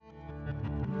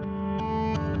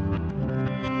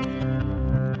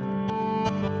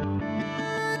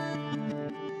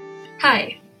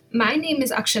Hi, my name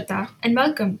is Akshata, and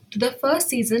welcome to the first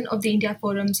season of the India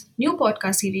Forum's new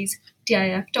podcast series,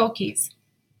 TIF Talkies.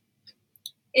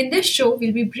 In this show,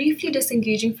 we'll be briefly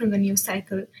disengaging from the news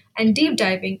cycle and deep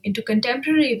diving into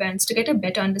contemporary events to get a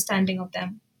better understanding of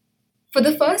them. For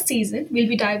the first season, we'll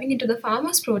be diving into the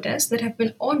farmers' protests that have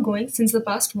been ongoing since the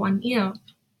past 1 year.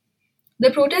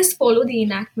 The protests follow the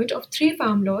enactment of three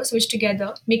farm laws, which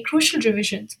together make crucial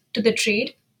revisions to the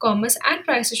trade, commerce, and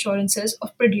price assurances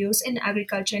of produce in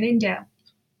agriculture in India.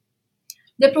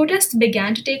 The protests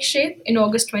began to take shape in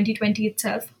August 2020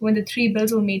 itself when the three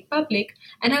bills were made public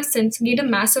and have since gained a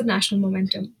massive national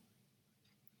momentum.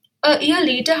 A year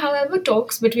later, however,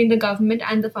 talks between the government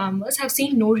and the farmers have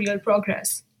seen no real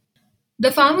progress.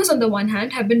 The farmers, on the one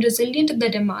hand, have been resilient in their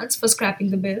demands for scrapping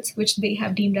the bills, which they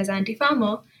have deemed as anti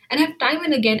farmer, and have time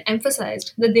and again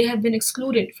emphasized that they have been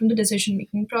excluded from the decision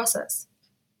making process.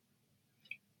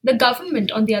 The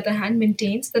government, on the other hand,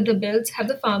 maintains that the bills have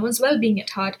the farmers' well being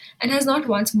at heart and has not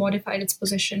once modified its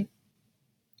position.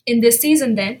 In this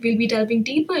season, then, we'll be delving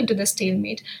deeper into the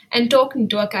stalemate and talking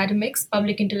to academics,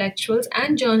 public intellectuals,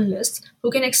 and journalists who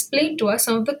can explain to us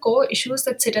some of the core issues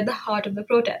that sit at the heart of the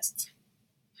protests.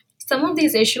 Some of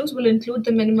these issues will include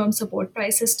the minimum support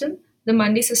price system, the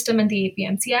Mandi system, and the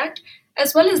APMC Act,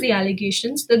 as well as the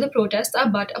allegations that the protests are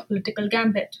but a political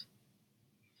gambit.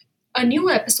 A new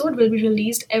episode will be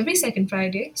released every second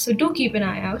Friday, so do keep an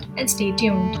eye out and stay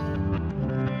tuned.